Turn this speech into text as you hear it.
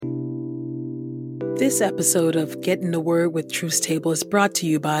This episode of Get in the Word with Truth Table is brought to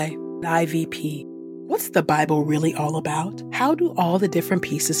you by IVP. What's the Bible really all about? How do all the different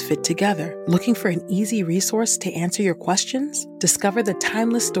pieces fit together? Looking for an easy resource to answer your questions? Discover the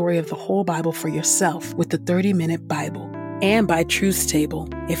timeless story of the whole Bible for yourself with the 30-Minute Bible. And by Truth Table.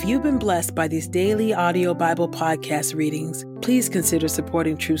 If you've been blessed by these daily audio Bible podcast readings, please consider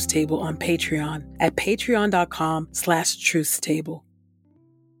supporting Truth Table on Patreon at patreon.com/truthstable.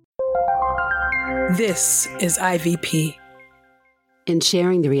 This is IVP. In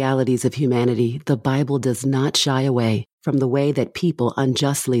sharing the realities of humanity, the Bible does not shy away from the way that people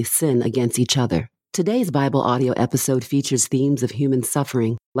unjustly sin against each other. Today's Bible audio episode features themes of human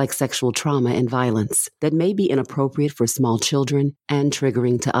suffering, like sexual trauma and violence, that may be inappropriate for small children and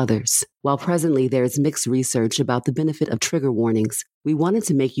triggering to others. While presently there is mixed research about the benefit of trigger warnings, we wanted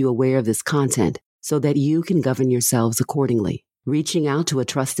to make you aware of this content so that you can govern yourselves accordingly. Reaching out to a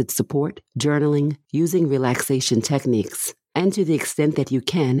trusted support, journaling, using relaxation techniques, and to the extent that you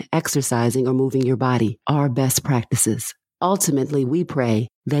can, exercising or moving your body are best practices. Ultimately, we pray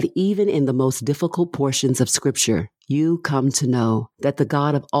that even in the most difficult portions of Scripture, you come to know that the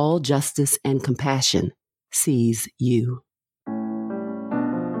God of all justice and compassion sees you.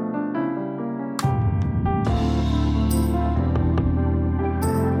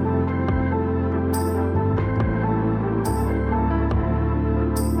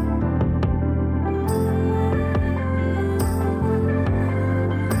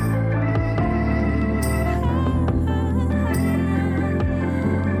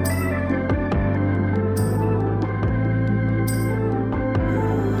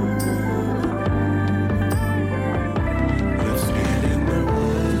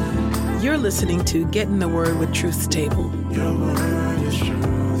 You're listening to Get in the Word with Truth Table. Your word is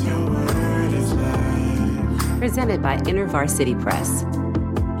truth, your word is life. Presented by InterVarsity Press.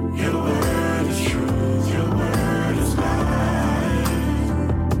 Your word is truth, your word is life.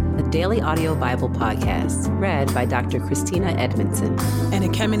 A daily audio Bible podcast read by Dr. Christina Edmondson And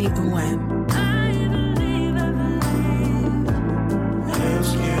Ekemini Uwan.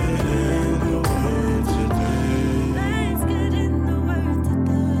 Let's get in the word today.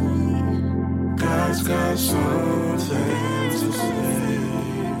 God's got something to say.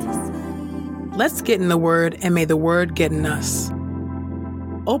 Let's get in the Word, and may the Word get in us.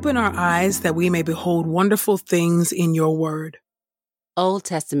 Open our eyes that we may behold wonderful things in your Word. Old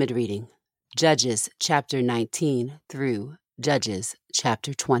Testament reading, Judges chapter 19 through Judges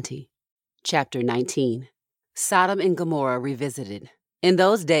chapter 20. Chapter 19. Sodom and Gomorrah revisited. In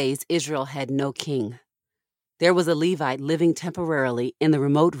those days, Israel had no king. There was a Levite living temporarily in the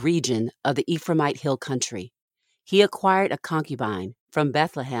remote region of the Ephraimite hill country. He acquired a concubine from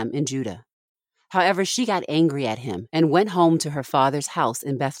Bethlehem in Judah. However, she got angry at him and went home to her father's house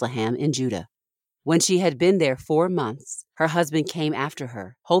in Bethlehem in Judah. When she had been there 4 months, her husband came after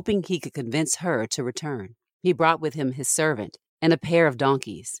her, hoping he could convince her to return. He brought with him his servant and a pair of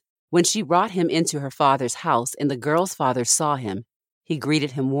donkeys. When she brought him into her father's house and the girl's father saw him, he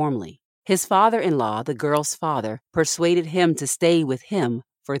greeted him warmly. His father-in-law, the girl's father, persuaded him to stay with him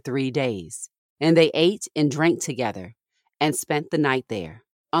for 3 days. And they ate and drank together and spent the night there.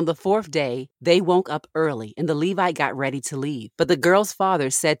 On the 4th day, they woke up early, and the Levite got ready to leave. But the girl's father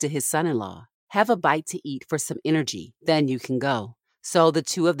said to his son-in-law, "Have a bite to eat for some energy, then you can go." So the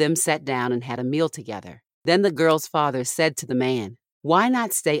two of them sat down and had a meal together. Then the girl's father said to the man, "Why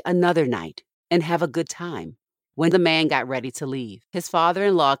not stay another night and have a good time?" When the man got ready to leave, his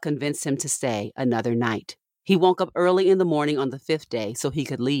father-in-law convinced him to stay another night. He woke up early in the morning on the 5th day so he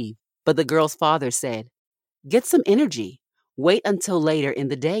could leave. But the girl's father said, "Get some energy. Wait until later in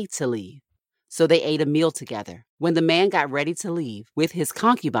the day to leave." So they ate a meal together. When the man got ready to leave with his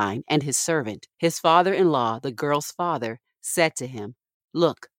concubine and his servant, his father-in-law, the girl's father, said to him,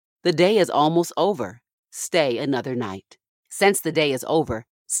 "Look, the day is almost over. Stay another night. Since the day is over,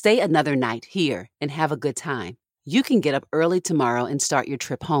 stay another night here and have a good time. You can get up early tomorrow and start your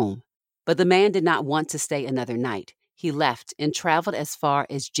trip home." But the man did not want to stay another night. He left and traveled as far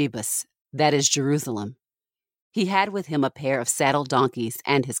as Jebus, that is Jerusalem. He had with him a pair of saddled donkeys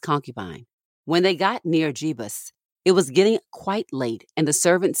and his concubine. When they got near Jebus, it was getting quite late, and the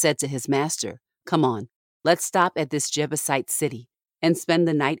servant said to his master, "Come on, let's stop at this Jebusite city and spend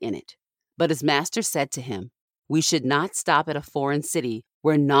the night in it." But his master said to him, "We should not stop at a foreign city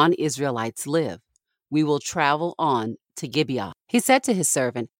where non-Israelites live. We will travel on to Gibeah." He said to his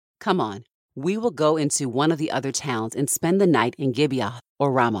servant, "Come on, we will go into one of the other towns and spend the night in Gibeah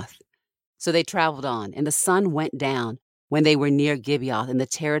or Ramoth." So they traveled on, and the sun went down when they were near Gibeah in the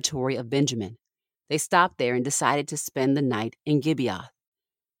territory of Benjamin. They stopped there and decided to spend the night in Gibeah.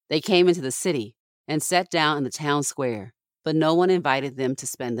 They came into the city, and sat down in the town square, but no one invited them to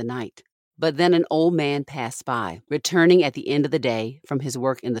spend the night. But then an old man passed by, returning at the end of the day from his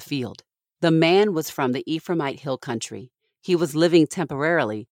work in the field. The man was from the Ephraimite hill country. He was living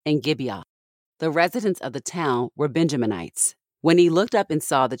temporarily in Gibeah. The residents of the town were Benjaminites. When he looked up and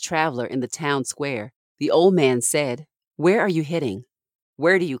saw the traveler in the town square, the old man said, "Where are you heading?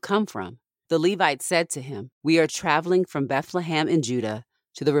 Where do you come from?" The Levite said to him, "We are traveling from Bethlehem in Judah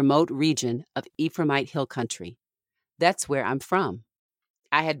to the remote region of Ephraimite hill country. That's where I'm from.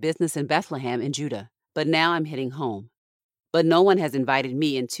 I had business in Bethlehem in Judah, but now I'm heading home. But no one has invited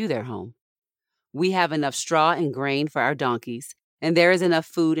me into their home. We have enough straw and grain for our donkeys, and there is enough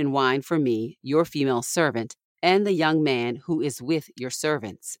food and wine for me, your female servant, and the young man who is with your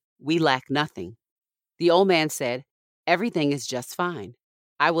servants. We lack nothing." The old man said, "Everything is just fine.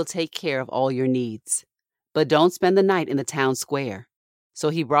 I will take care of all your needs. But don't spend the night in the town square." So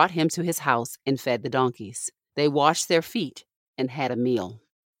he brought him to his house and fed the donkeys. They washed their feet and had a meal.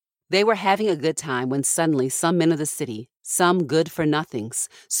 They were having a good time when suddenly some men of the city, some good-for-nothings,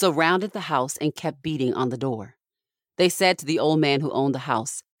 surrounded the house and kept beating on the door. They said to the old man who owned the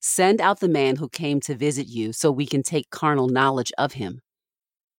house, "Send out the man who came to visit you so we can take carnal knowledge of him."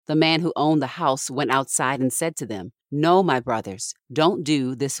 The man who owned the house went outside and said to them, "No, my brothers, don't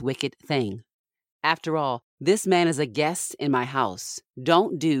do this wicked thing. After all, this man is a guest in my house.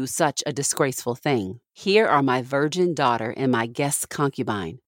 Don't do such a disgraceful thing. Here are my virgin daughter and my guest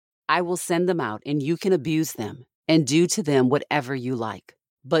concubine. I will send them out, and you can abuse them and do to them whatever you like.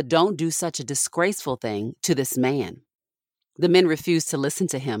 But don't do such a disgraceful thing to this man." The men refused to listen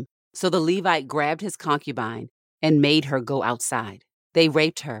to him, so the Levite grabbed his concubine and made her go outside. They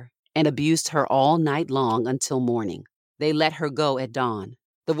raped her and abused her all night long until morning. They let her go at dawn.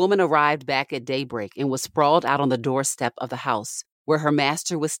 The woman arrived back at daybreak and was sprawled out on the doorstep of the house, where her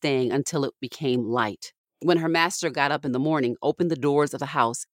master was staying until it became light. When her master got up in the morning, opened the doors of the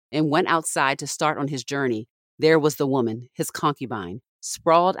house, and went outside to start on his journey, there was the woman, his concubine,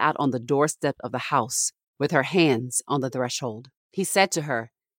 sprawled out on the doorstep of the house, with her hands on the threshold. He said to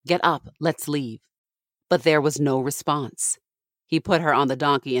her, "Get up, let's leave." But there was no response. He put her on the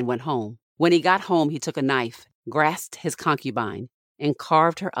donkey and went home. When he got home, he took a knife, grasped his concubine, and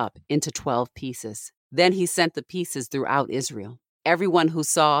carved her up into 12 pieces. Then he sent the pieces throughout Israel. Everyone who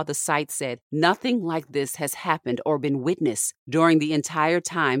saw the sight said, "Nothing like this has happened or been witnessed during the entire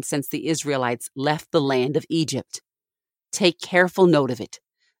time since the Israelites left the land of Egypt." Take careful note of it.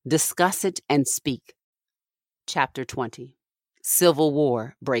 Discuss it and speak. Chapter 20. Civil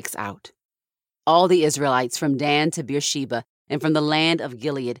war breaks out. All the Israelites from Dan to Beersheba and from the land of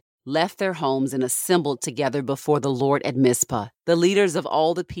Gilead left their homes and assembled together before the Lord at Mizpah. The leaders of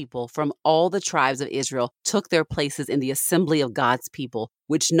all the people from all the tribes of Israel took their places in the assembly of God's people,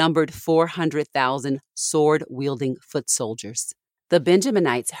 which numbered 400,000 sword-wielding foot soldiers. The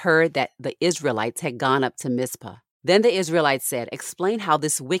Benjaminites heard that the Israelites had gone up to Mizpah. Then the Israelites said, "Explain how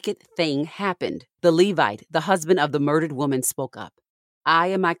this wicked thing happened." The Levite, the husband of the murdered woman, spoke up. "I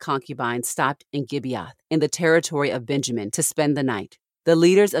and my concubine stopped in Gibeah, in the territory of Benjamin, to spend the night. The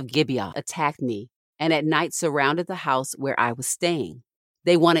leaders of Gibeah attacked me, and at night surrounded the house where I was staying.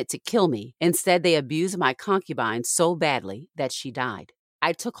 They wanted to kill me. Instead, they abused my concubine so badly that she died.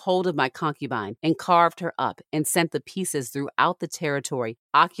 I took hold of my concubine and carved her up and sent the pieces throughout the territory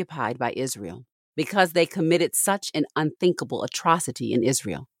occupied by Israel, because they committed such an unthinkable atrocity in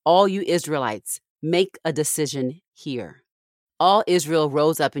Israel. All you Israelites, make a decision here." All Israel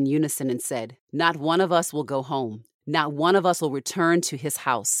rose up in unison and said, "Not one of us will go home. Not one of us will return to his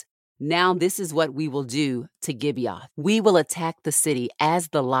house. Now this is what we will do to Gibeah. We will attack the city as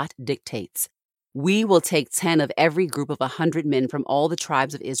the lot dictates. We will take 10 of every group of 100 men from all the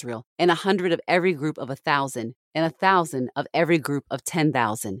tribes of Israel, and 100 of every group of 1,000, and 1,000 of every group of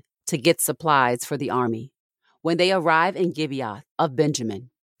 10,000, to get supplies for the army. When they arrive in Gibeah of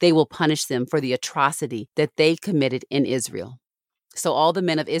Benjamin, they will punish them for the atrocity that they committed in Israel." So all the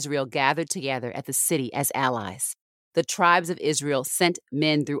men of Israel gathered together at the city as allies. The tribes of Israel sent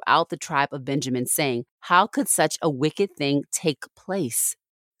men throughout the tribe of Benjamin, saying, "How could such a wicked thing take place?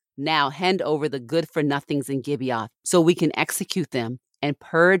 Now hand over the good-for-nothings in Gibeah, so we can execute them and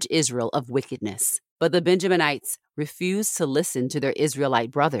purge Israel of wickedness." But the Benjaminites refused to listen to their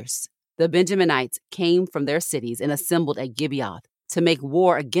Israelite brothers. The Benjaminites came from their cities and assembled at Gibeah to make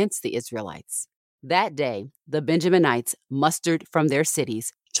war against the Israelites. That day, the Benjaminites mustered from their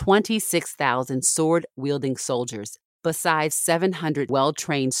cities 26,000 sword-wielding soldiers, besides 700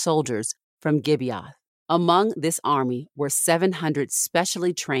 well-trained soldiers from Gibeah. Among this army were 700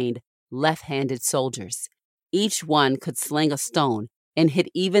 specially trained left-handed soldiers. Each one could sling a stone and hit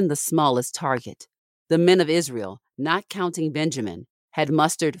even the smallest target. The men of Israel, not counting Benjamin, had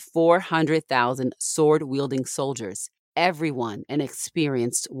mustered 400,000 sword-wielding soldiers, everyone an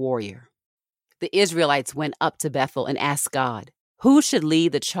experienced warrior. The Israelites went up to Bethel and asked God, who should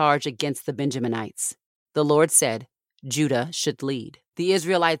lead the charge against the Benjaminites? The Lord said, Judah should lead. The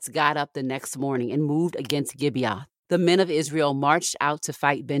Israelites got up the next morning and moved against Gibeah. The men of Israel marched out to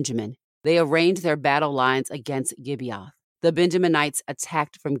fight Benjamin. They arranged their battle lines against Gibeah. The Benjaminites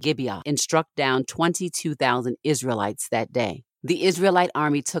attacked from Gibeah and struck down 22,000 Israelites that day. The Israelite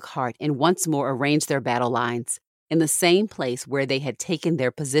army took heart and once more arranged their battle lines in the same place where they had taken their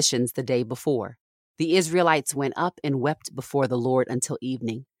positions the day before. The Israelites went up and wept before the Lord until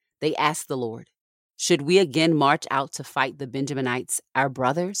evening. They asked the Lord, should we again march out to fight the Benjaminites, our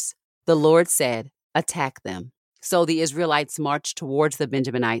brothers? The Lord said, attack them. So the Israelites marched towards the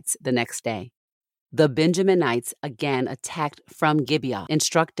Benjaminites the next day. The Benjaminites again attacked from Gibeah and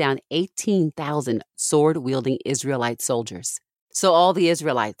struck down 18,000 sword-wielding Israelite soldiers. So all the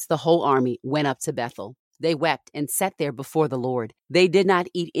Israelites, the whole army, went up to Bethel. They wept and sat there before the Lord. They did not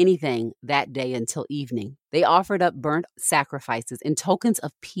eat anything that day until evening. They offered up burnt sacrifices and tokens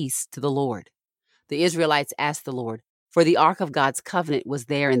of peace to the Lord. The Israelites asked the Lord, for the ark of God's covenant was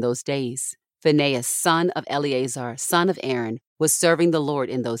there in those days. Phinehas, son of Eleazar, son of Aaron, was serving the Lord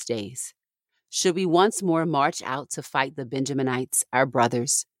in those days. Should we once more march out to fight the Benjaminites, our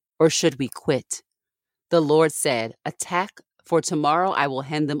brothers, or should we quit? The Lord said, attack, for tomorrow I will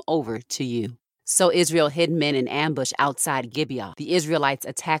hand them over to you. So Israel hid men in ambush outside Gibeah. The Israelites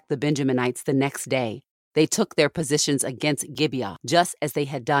attacked the Benjaminites the next day. They took their positions against Gibeah, just as they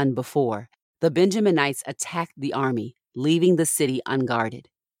had done before. The Benjaminites attacked the army, leaving the city unguarded.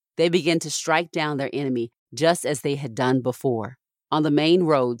 They began to strike down their enemy, just as they had done before. On the main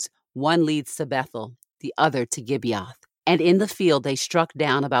roads, one leads to Bethel, the other to Gibeah. And in the field they struck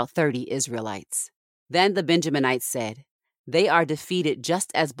down about 30 Israelites. Then the Benjaminites said, they are defeated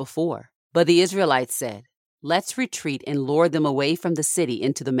just as before. But the Israelites said, let's retreat and lure them away from the city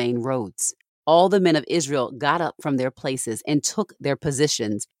into the main roads. All the men of Israel got up from their places and took their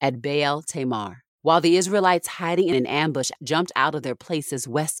positions at Baal Tamar, while the Israelites hiding in an ambush jumped out of their places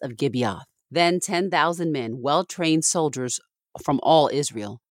west of Gibeah. Then 10,000 men, well-trained soldiers from all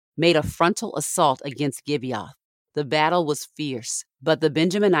Israel, made a frontal assault against Gibeah. The battle was fierce, but the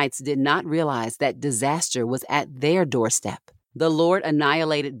Benjaminites did not realize that disaster was at their doorstep. The Lord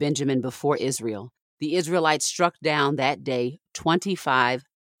annihilated Benjamin before Israel. The Israelites struck down that day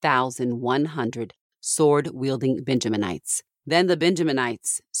 25,100 sword-wielding Benjaminites. Then the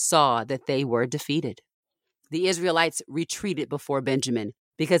Benjaminites saw that they were defeated. The Israelites retreated before Benjamin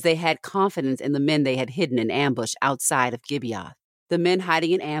because they had confidence in the men they had hidden in ambush outside of Gibeah. The men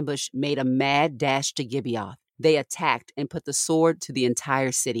hiding in ambush made a mad dash to Gibeah. They attacked and put the sword to the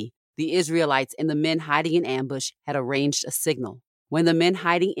entire city. The Israelites and the men hiding in ambush had arranged a signal. When the men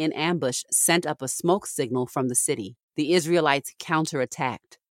hiding in ambush sent up a smoke signal from the city, the Israelites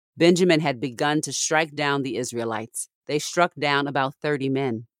counterattacked. Benjamin had begun to strike down the Israelites. They struck down about 30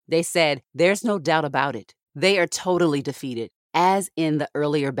 men. They said, there's no doubt about it. They are totally defeated, as in the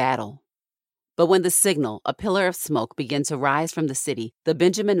earlier battle. But when the signal, a pillar of smoke, began to rise from the city, the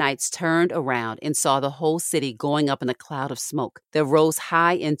Benjaminites turned around and saw the whole city going up in a cloud of smoke that rose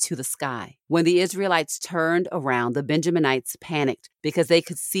high into the sky. When the Israelites turned around, the Benjaminites panicked because they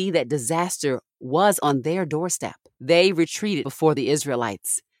could see that disaster was on their doorstep. They retreated before the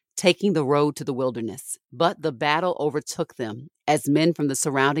Israelites, taking the road to the wilderness. But the battle overtook them as men from the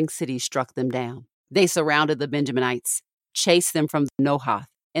surrounding cities struck them down. They surrounded the Benjaminites, chased them from Nohath,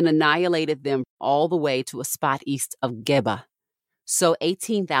 and annihilated them all the way to a spot east of Geba. So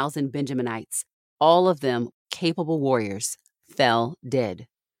 18,000 Benjaminites, all of them capable warriors, fell dead.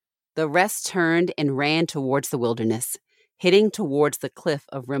 The rest turned and ran towards the wilderness, heading towards the cliff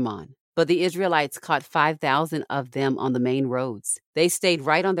of Rimmon. But the Israelites caught 5,000 of them on the main roads. They stayed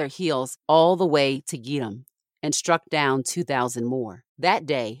right on their heels all the way to Gidom and struck down 2,000 more. That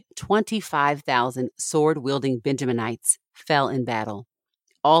day, 25,000 sword-wielding Benjaminites fell in battle,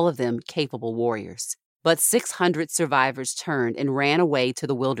 all of them capable warriors. But 600 survivors turned and ran away to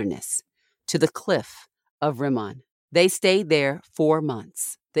the wilderness, to the cliff of Rimmon. They stayed there 4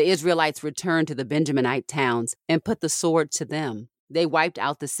 months. The Israelites returned to the Benjaminite towns and put the sword to them. They wiped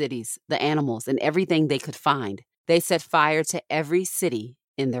out the cities, the animals, and everything they could find. They set fire to every city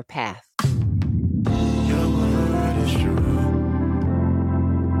in their path. Your word is true.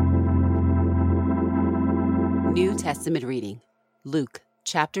 New Testament reading, Luke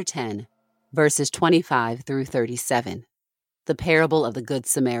chapter 10, verses 25 through 37. The parable of the Good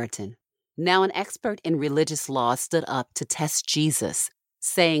Samaritan. Now an expert in religious law stood up to test Jesus,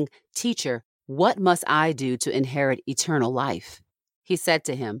 saying, "Teacher, "What must I do to inherit eternal life?" He said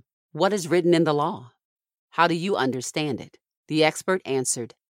to him, "What is written in the law? How do you understand it?" The expert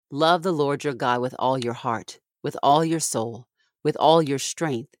answered, "Love the Lord your God with all your heart, with all your soul, with all your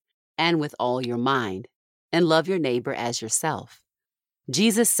strength, and with all your mind, and love your neighbor as yourself."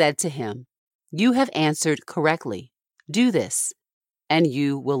 Jesus said to him, "You have answered correctly. Do this, and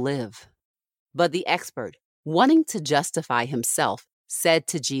you will live." But the expert, wanting to justify himself, said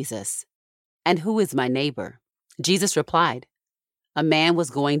to Jesus, "And who is my neighbor?" Jesus replied, "A man was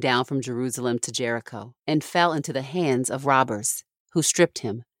going down from Jerusalem to Jericho and fell into the hands of robbers, who stripped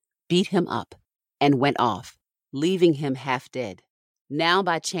him, beat him up, and went off, leaving him half dead. Now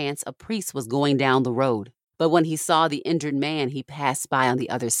by chance a priest was going down the road, but when he saw the injured man, he passed by on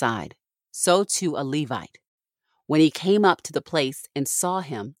the other side. So too a Levite, when he came up to the place and saw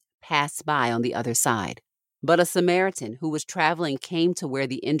him, passed by on the other side. But a Samaritan who was traveling came to where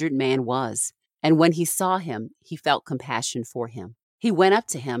the injured man was, and when he saw him, he felt compassion for him. He went up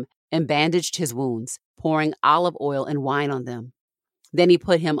to him and bandaged his wounds, pouring olive oil and wine on them. Then he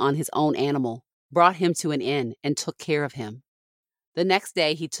put him on his own animal, brought him to an inn, and took care of him. The next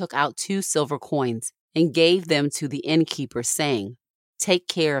day he took out 2 silver coins and gave them to the innkeeper, saying, "Take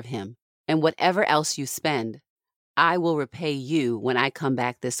care of him, and whatever else you spend, I will repay you when I come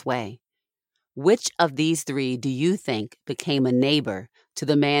back this way." Which of these 3 do you think became a neighbor to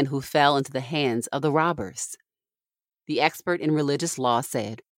the man who fell into the hands of the robbers? The expert in religious law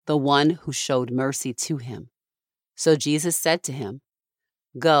said, "The one who showed mercy to him." So Jesus said to him,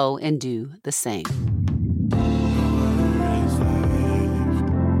 "Go and do the same."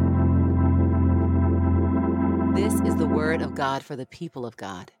 This is the word of God for the people of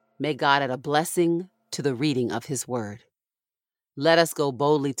God. May God add a blessing to the reading of his word. Let us go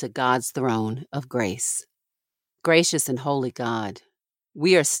boldly to God's throne of grace. Gracious and holy God,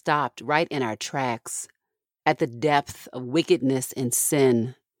 we are stopped right in our tracks at the depth of wickedness and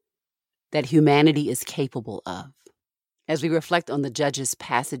sin that humanity is capable of. As we reflect on the Judges'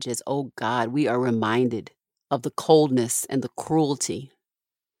 passages, oh God, we are reminded of the coldness and the cruelty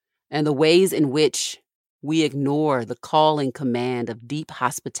and the ways in which we ignore the calling command of deep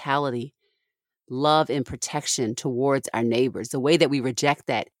hospitality, love, and protection towards our neighbors, the way that we reject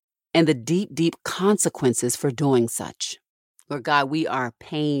that, and the deep, deep consequences for doing such. Lord God, we are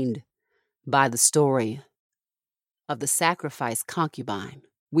pained by the story of the sacrificed concubine.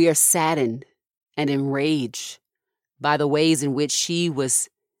 We are saddened and enraged by the ways in which she was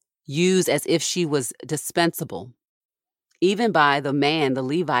used as if she was dispensable, even by the man, the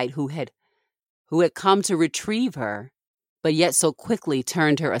Levite, who had come to retrieve her, but yet so quickly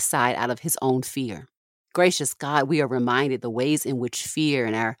turned her aside out of his own fear. Gracious God, we are reminded the ways in which fear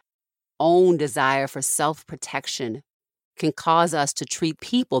and our own desire for self-protection can cause us to treat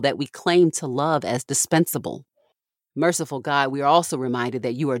people that we claim to love as dispensable. Merciful God, we are also reminded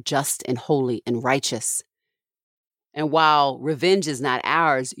that you are just and holy and righteous. And while revenge is not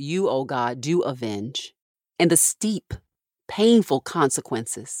ours, you, O God, do avenge. And the steep, painful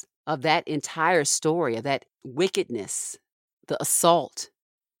consequences of that entire story, of that wickedness, the assault,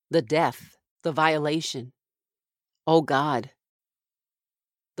 the death, the violation, O God,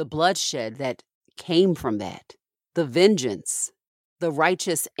 the bloodshed that came from that, the vengeance, the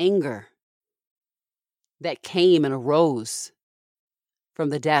righteous anger that came and arose from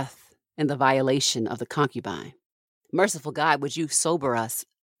the death and the violation of the concubine. Merciful God, would you sober us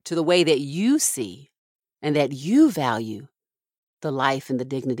to the way that you see and that you value the life and the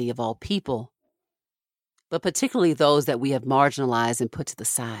dignity of all people, but particularly those that we have marginalized and put to the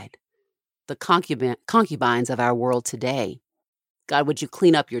side, the concubines of our world today. God, would you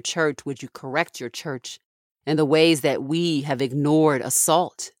clean up your church? Would you correct your church in the ways that we have ignored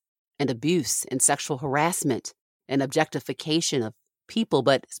assault and abuse and sexual harassment and objectification of people,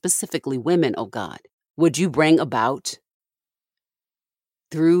 but specifically women, oh God? Would you bring about,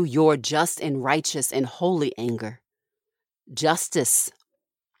 through your just and righteous and holy anger, justice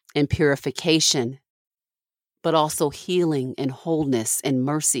and purification, but also healing and wholeness and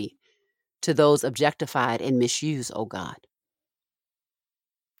mercy to those objectified and misused, oh God?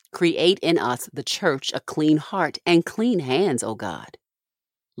 Create in us, the church, a clean heart and clean hands, oh God.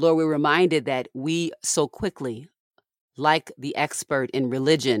 Lord, we're reminded that we so quickly, like the expert in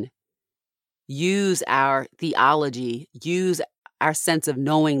religion, use our theology, use our sense of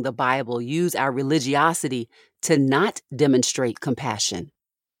knowing the Bible, use our religiosity to not demonstrate compassion,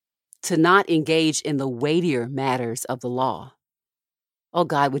 to not engage in the weightier matters of the law. Oh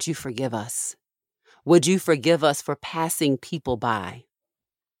God, would you forgive us? Would you forgive us for passing people by,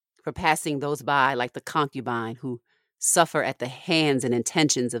 for passing those by like the concubine who suffer at the hands and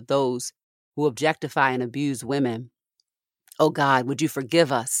intentions of those who objectify and abuse women. Oh God, would you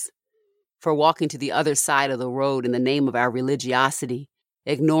forgive us for walking to the other side of the road in the name of our religiosity,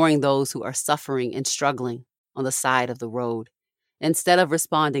 ignoring those who are suffering and struggling on the side of the road, instead of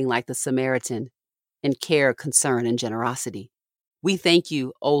responding like the Samaritan in care, concern, and generosity. We thank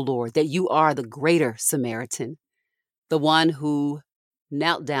you, O Lord, that you are the greater Samaritan, the one who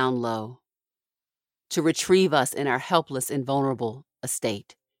knelt down low to retrieve us in our helpless and vulnerable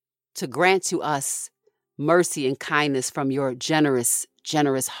estate, to grant to us mercy and kindness from your generous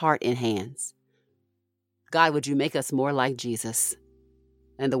heart and hands. God, would you make us more like Jesus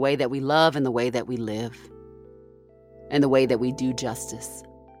and the way that we love and the way that we live and the way that we do justice.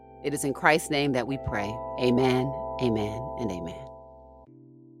 It is in Christ's name that we pray. Amen, amen, and amen.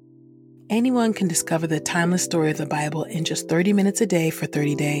 Anyone can discover the timeless story of the Bible in just 30 minutes a day for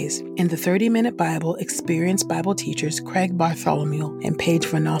 30 days. In the 30-Minute Bible, experienced Bible teachers Craig Bartholomew and Paige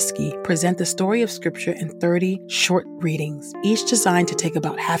Varnosky present the story of Scripture in 30 short readings, each designed to take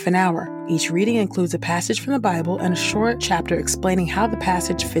about half an hour. Each reading includes a passage from the Bible and a short chapter explaining how the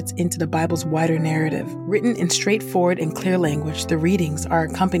passage fits into the Bible's wider narrative. Written in straightforward and clear language, the readings are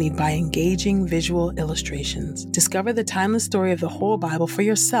accompanied by engaging visual illustrations. Discover the timeless story of the whole Bible for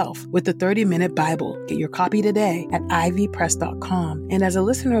yourself with the 30-Minute Bible. Get your copy today at ivpress.com. And as a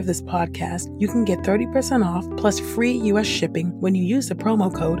listener of this podcast, you can get 30% off plus free U.S. shipping when you use the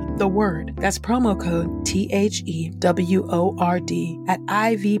promo code The Word. That's promo code THEWORD at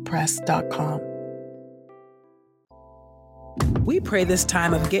ivpress.com. We pray this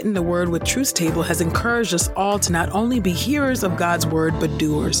time of Getting the Word with Truth Table has encouraged us all to not only be hearers of God's Word, but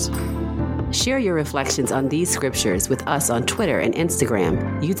doers. Share your reflections on these scriptures with us on Twitter and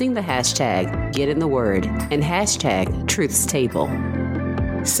Instagram using the hashtag #GetInTheWord and hashtag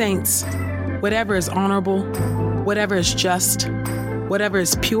 #TruthsTable. Saints, whatever is honorable, whatever is just, whatever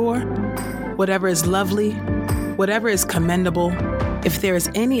is pure, whatever is lovely, whatever is commendable, if there is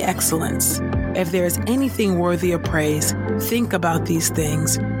any excellence, if there is anything worthy of praise, think about these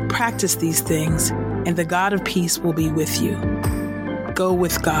things, practice these things, and the God of peace will be with you. Go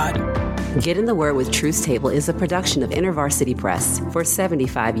with God. Get in the Word with Truth Table is a production of InterVarsity Press. For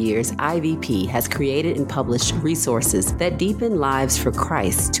 75 years, IVP has created and published resources that deepen lives for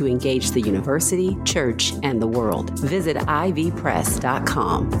Christ to engage the university, church, and the world. Visit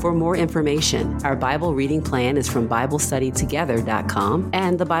ivpress.com for more information. Our Bible reading plan is from BibleStudyTogether.com,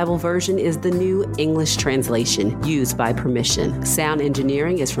 and the Bible version is the new English translation used by permission. Sound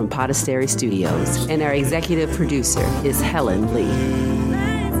engineering is from Podastery Studios, and our executive producer is Helen Lee.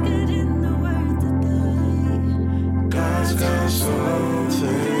 God's got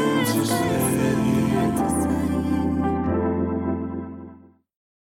something